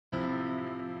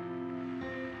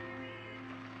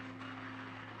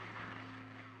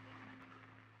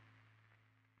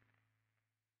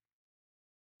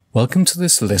Welcome to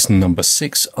this lesson number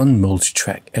 6 on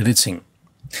multitrack editing.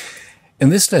 In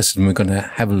this lesson, we're going to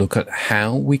have a look at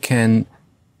how we can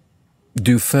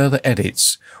do further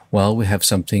edits while we have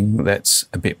something that's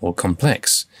a bit more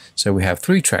complex. So we have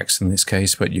 3 tracks in this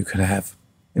case, but you could have,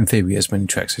 in theory, as many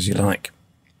tracks as you like.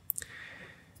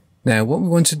 Now, what we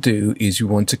want to do is we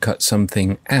want to cut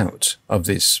something out of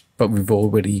this, but we've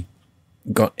already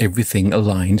got everything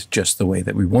aligned just the way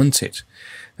that we want it.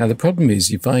 Now the problem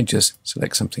is, if I just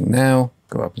select something now,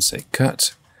 go up and say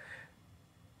cut,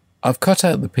 I've cut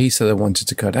out the piece that I wanted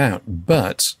to cut out,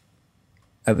 but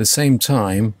at the same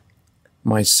time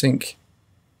my sync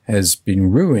has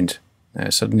been ruined. Now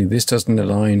suddenly this doesn't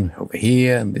align over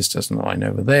here and this doesn't align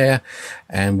over there,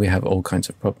 and we have all kinds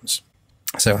of problems.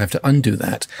 So I have to undo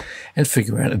that and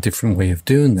figure out a different way of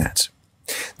doing that.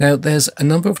 Now there's a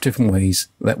number of different ways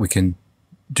that we can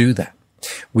do that.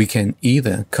 We can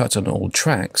either cut on all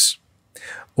tracks,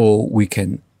 or we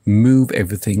can move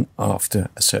everything after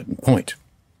a certain point.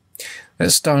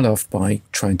 Let's start off by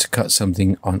trying to cut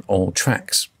something on all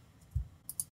tracks.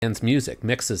 Band's music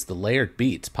mixes the layered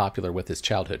beats popular with his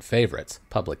childhood favorites,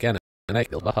 Public Enemy,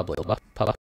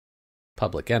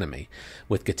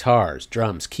 with guitars,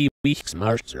 drums, keyboards,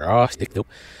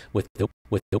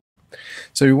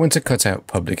 So we want to cut out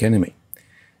Public Enemy.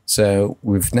 So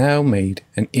we've now made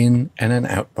an in and an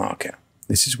out marker.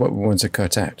 This is what we want to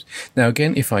cut out. Now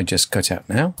again, if I just cut out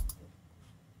now,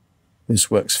 this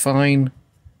works fine.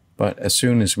 But as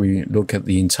soon as we look at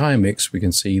the entire mix, we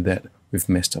can see that we've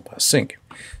messed up our sync.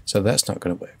 So that's not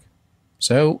going to work.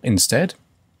 So instead,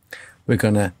 we're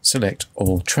going to select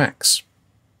all tracks.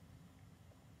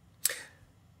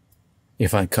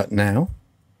 If I cut now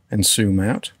and zoom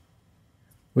out,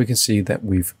 we can see that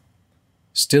we've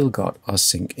still got our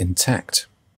sync intact.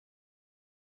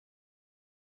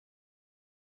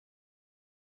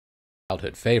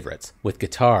 Childhood favorites with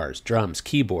guitars, drums,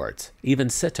 keyboards, even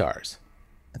sitars.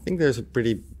 I think there's a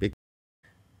pretty big...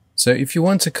 So if you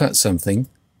want to cut something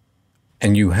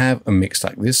and you have a mix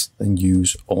like this, then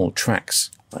use all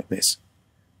tracks like this.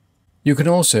 You can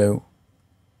also,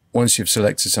 once you've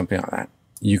selected something like that,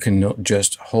 you can not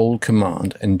just hold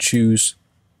Command and choose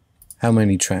how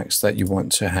many tracks that you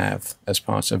want to have as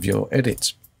part of your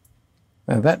edit.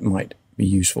 Now that might be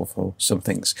useful for some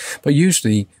things, but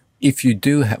usually if you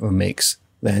do have a mix,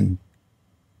 then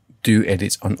do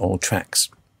edit on all tracks.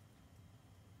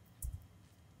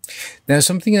 Now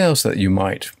something else that you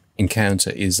might encounter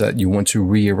is that you want to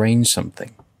rearrange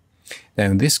something.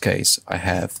 Now in this case, I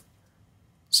have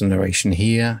some narration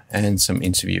here and some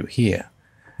interview here.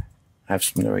 I have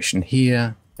some narration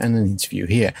here and an interview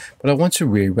here, but I want to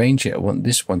rearrange it. I want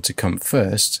this one to come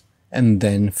first and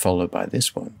then followed by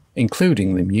this one,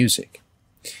 including the music.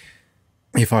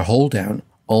 If I hold down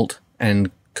Alt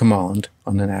and Command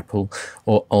on an Apple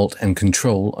or Alt and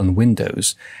Control on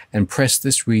Windows and press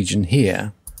this region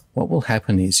here, what will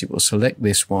happen is it will select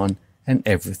this one and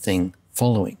everything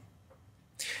following.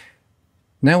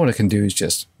 Now what I can do is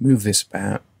just move this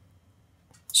about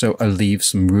so I leave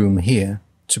some room here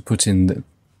to put in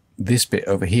this bit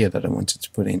over here that I wanted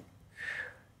to put in.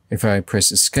 If I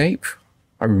press escape,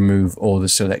 I remove all the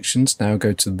selections. Now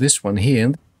go to this one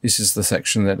here. This is the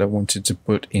section that I wanted to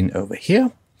put in over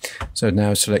here. So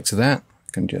now select that.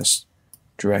 I can just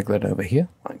drag that over here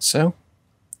like so.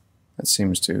 That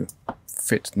seems to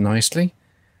fit nicely.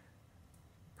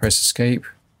 Press escape.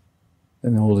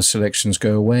 Then all the selections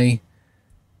go away.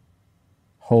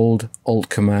 Hold Alt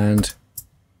Command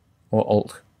or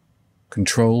Alt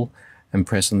Control and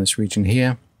press on this region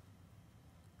here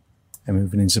and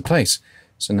move it into place.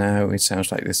 So now it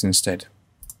sounds like this instead.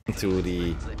 To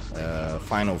the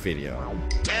final video.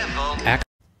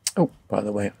 Oh, by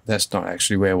the way, that's not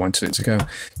actually where I wanted it to go.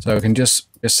 So I can just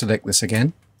select this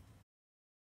again.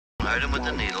 With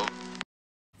the needle.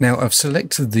 Now I've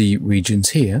selected the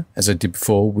regions here as I did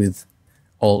before with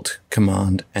Alt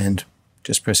Command and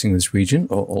just pressing this region,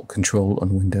 or Alt Control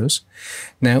on Windows.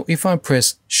 Now if I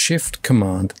press Shift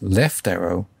Command left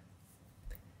arrow,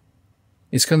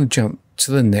 it's going to jump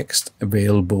to the next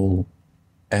available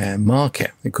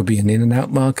marker. It could be an in and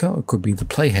out marker, or it could be the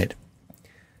playhead.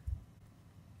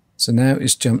 So now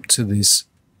it's jumped to this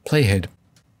playhead.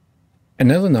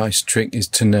 Another nice trick is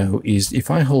to know is if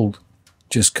I hold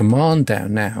just Command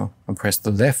down now and press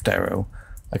the left arrow,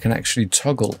 I can actually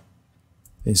toggle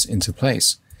this into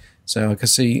place. So I can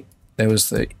see there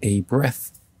was a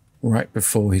breath right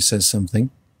before he says something.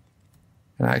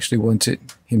 And I actually wanted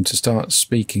him to start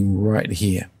speaking right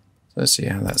here. So let's see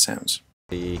how that sounds.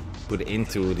 Put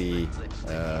into the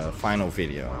final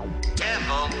video.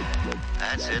 Careful.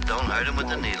 That's it. Don't hurt him with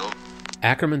the needle.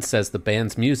 Ackerman says the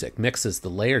band's music mixes the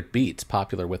layered beats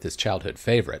popular with his childhood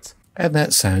favorites. And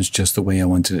that sounds just the way I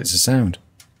wanted it to sound.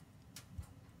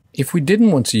 If we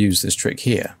didn't want to use this trick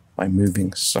here, by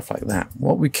moving stuff like that,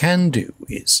 what we can do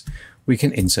is we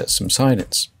can insert some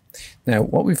silence. Now,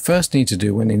 what we first need to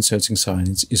do when inserting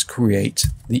silence is create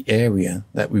the area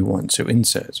that we want to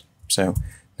insert. So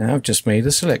now I've just made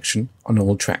a selection on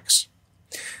all tracks.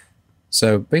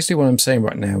 So basically what I'm saying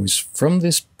right now is from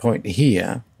this point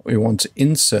here, we want to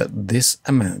insert this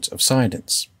amount of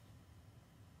silence.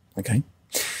 Okay,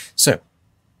 so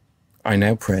I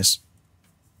now press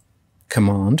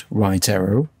Command right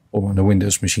arrow, or on a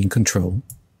Windows machine Control,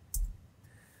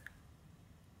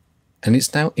 and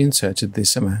it's now inserted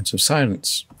this amount of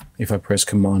silence. If I press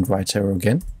Command right arrow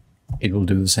again, it will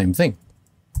do the same thing.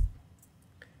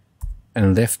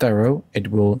 And left arrow,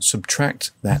 it will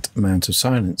subtract that amount of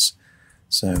silence.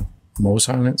 So more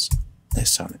silence,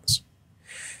 less silence.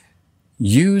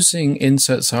 Using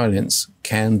insert silence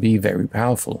can be very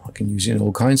powerful. I can use it in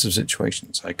all kinds of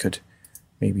situations.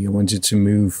 Maybe I wanted to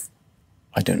move,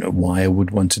 I don't know why I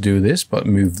would want to do this, but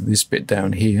move this bit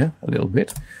down here a little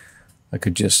bit. I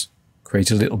could just create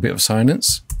a little bit of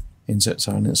silence, insert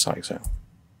silence like so.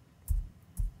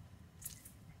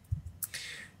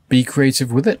 Be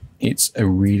creative with it. It's a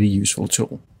really useful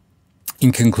tool.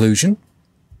 In conclusion,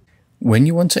 when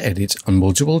you want to edit on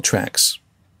multiple tracks,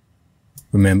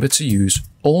 remember to use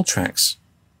all tracks.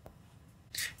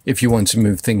 If you want to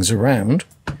move things around,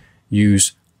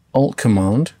 use Alt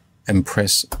Command and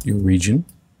press your region.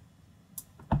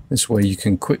 This way you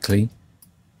can quickly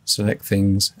select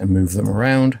things and move them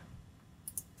around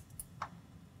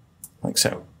like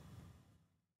so.